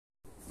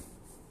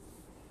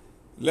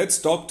Let's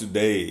talk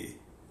today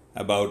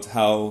about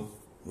how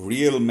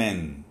real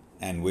men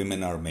and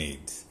women are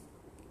made,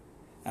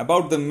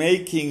 about the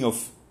making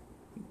of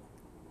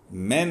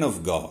men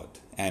of God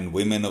and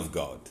women of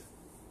God.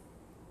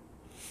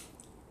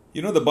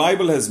 You know, the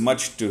Bible has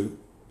much to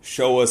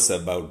show us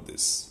about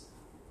this.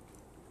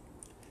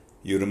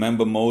 You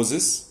remember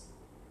Moses?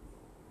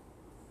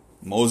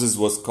 Moses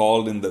was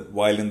called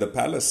while in the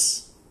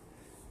palace.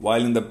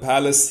 While in the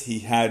palace, he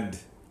had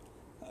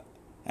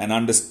an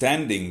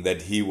understanding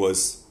that he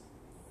was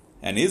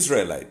an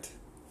Israelite.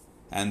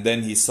 And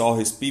then he saw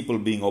his people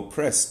being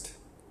oppressed.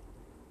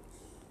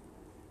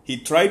 He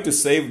tried to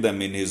save them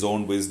in his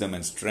own wisdom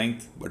and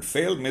strength, but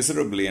failed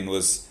miserably and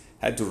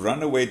had to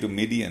run away to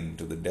Midian,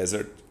 to the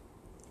desert,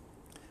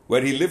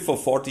 where he lived for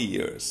 40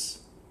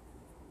 years.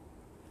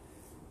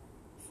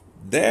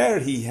 There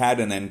he had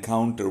an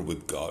encounter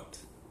with God.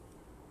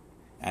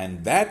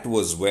 And that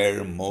was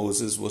where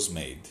Moses was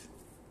made.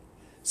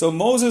 So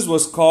Moses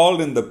was called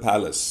in the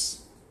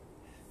palace,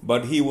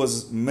 but he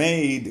was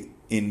made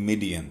in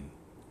Midian,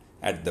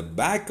 at the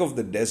back of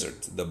the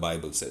desert, the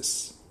Bible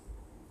says.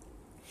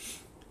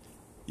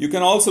 You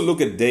can also look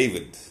at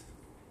David.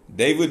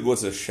 David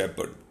was a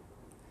shepherd.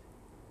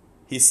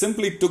 He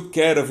simply took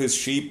care of his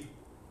sheep,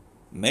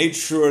 made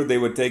sure they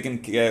were taken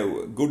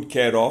good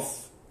care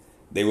of.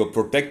 They were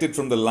protected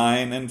from the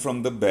lion and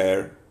from the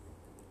bear.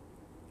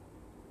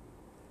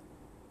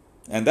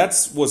 And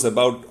that was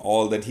about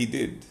all that he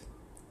did.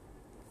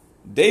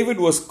 David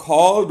was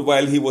called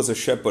while he was a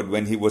shepherd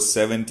when he was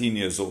 17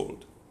 years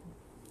old.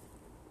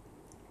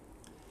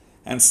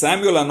 And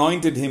Samuel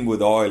anointed him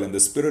with oil, and the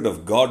Spirit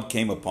of God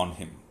came upon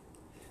him.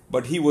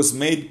 But he was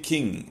made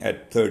king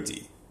at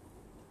 30.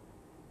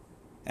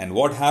 And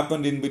what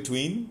happened in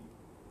between?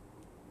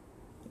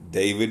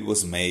 David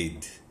was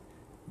made.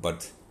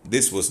 But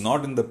this was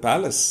not in the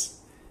palace.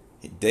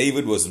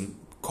 David was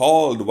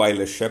called while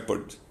a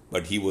shepherd,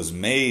 but he was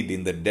made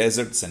in the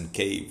deserts and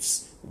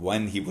caves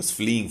when he was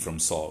fleeing from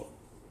Saul.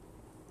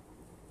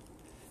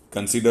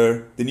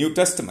 Consider the New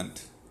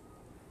Testament.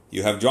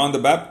 You have John the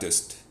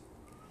Baptist.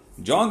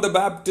 John the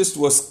Baptist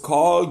was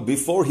called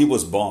before he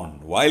was born,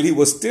 while he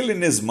was still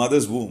in his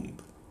mother's womb.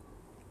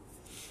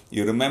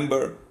 You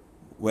remember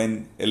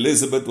when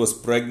Elizabeth was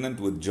pregnant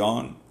with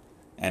John,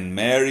 and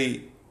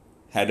Mary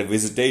had a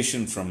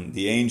visitation from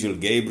the angel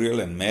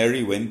Gabriel, and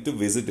Mary went to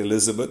visit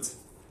Elizabeth.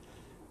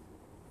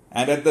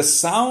 And at the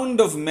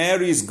sound of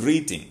Mary's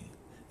greeting,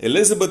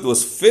 Elizabeth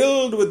was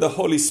filled with the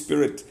Holy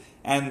Spirit,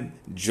 and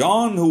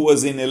John, who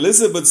was in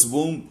Elizabeth's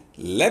womb,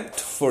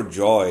 leapt for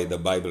joy, the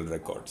Bible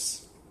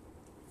records.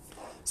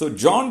 So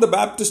John the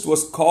Baptist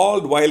was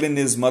called while in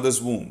his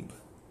mother's womb,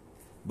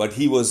 but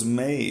he was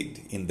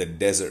made in the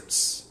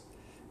deserts,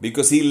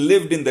 because he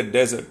lived in the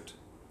desert,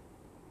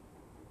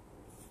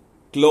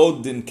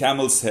 clothed in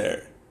camel's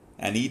hair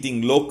and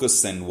eating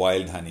locusts and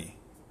wild honey.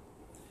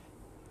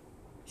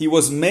 He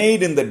was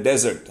made in the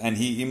desert, and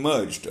he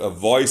emerged a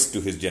voice to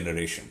his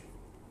generation,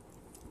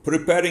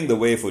 preparing the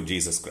way for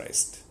Jesus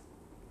Christ.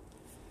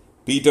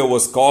 Peter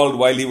was called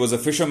while he was a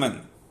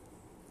fisherman,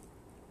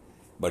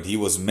 but he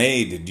was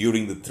made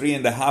during the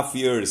 3.5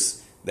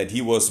 years that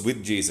he was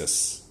with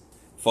Jesus,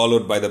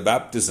 followed by the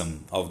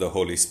baptism of the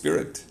Holy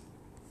Spirit.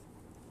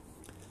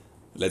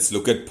 Let's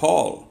look at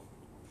Paul.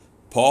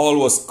 Paul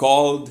was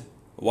called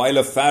while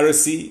a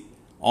Pharisee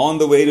on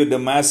the way to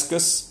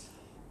Damascus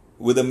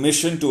with a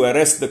mission to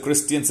arrest the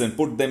Christians and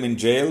put them in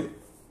jail.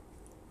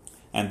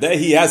 And there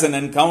he has an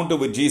encounter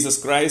with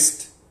Jesus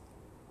Christ.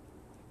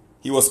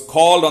 He was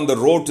called on the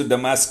road to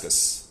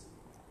Damascus.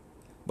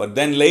 But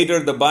then later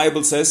the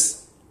Bible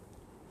says,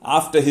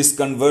 after his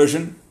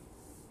conversion,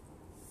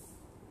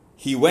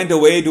 he went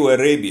away to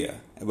Arabia,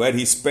 where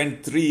he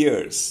spent 3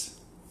 years.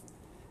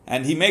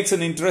 And he makes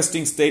an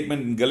interesting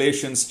statement in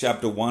Galatians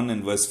chapter 1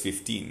 and verse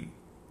 15.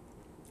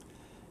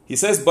 He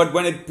says, "But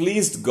when it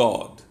pleased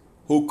God,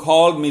 who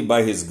called me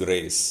by his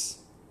grace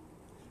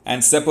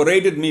and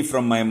separated me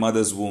from my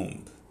mother's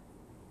womb,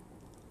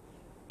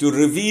 to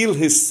reveal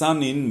his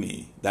Son in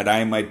me, that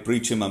I might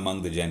preach him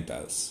among the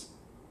Gentiles."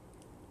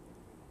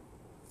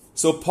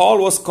 So Paul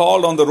was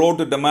called on the road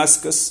to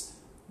Damascus,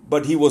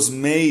 but he was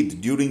made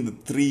during the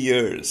 3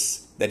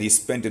 years that he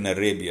spent in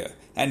Arabia.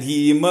 And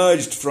he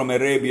emerged from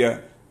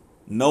Arabia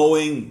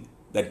knowing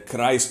that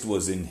Christ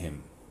was in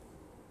him.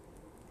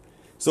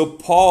 So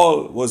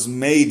Paul was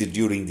made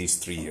during these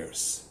 3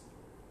 years.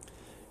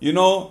 You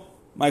know,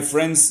 my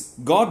friends,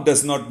 God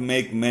does not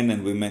make men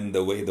and women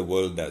the way the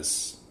world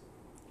does.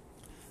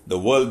 The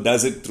world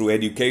does it through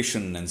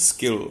education and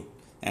skill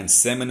and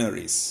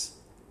seminaries.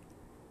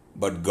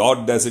 But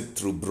God does it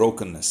through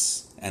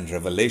brokenness and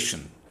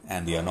revelation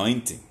and the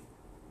anointing.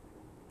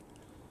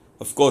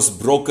 Of course,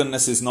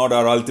 brokenness is not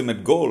our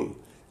ultimate goal.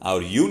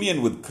 Our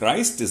union with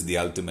Christ is the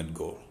ultimate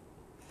goal.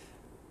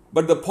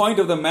 But the point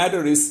of the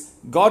matter is,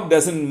 God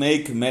doesn't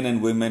make men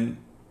and women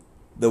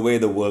the way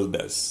the world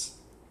does.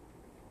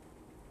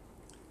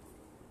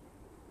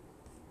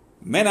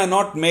 Men are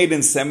not made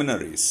in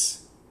seminaries.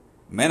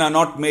 Men are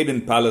not made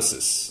in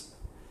palaces.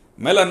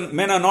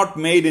 Men are not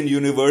made in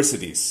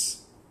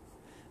universities.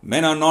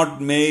 Men are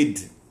not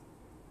made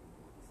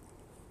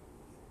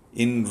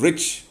in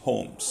rich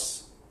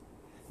homes.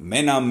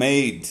 Men are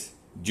made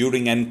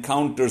during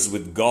encounters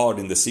with God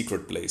in the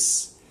secret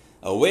place,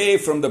 away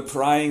from the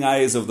prying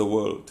eyes of the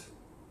world,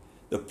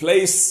 the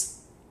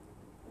place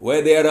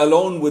where they are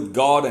alone with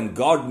God and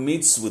God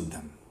meets with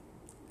them.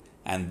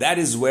 And that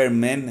is where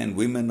men and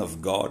women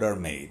of God are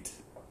made.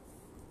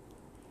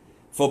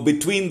 For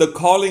between the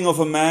calling of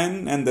a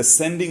man and the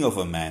sending of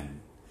a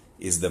man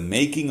is the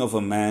making of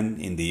a man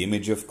in the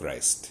image of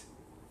Christ.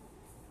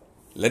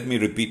 Let me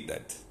repeat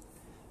that.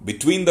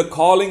 Between the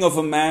calling of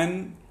a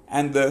man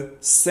and the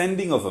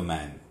sending of a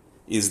man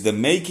is the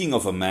making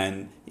of a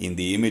man in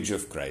the image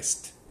of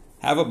Christ.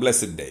 Have a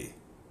blessed day.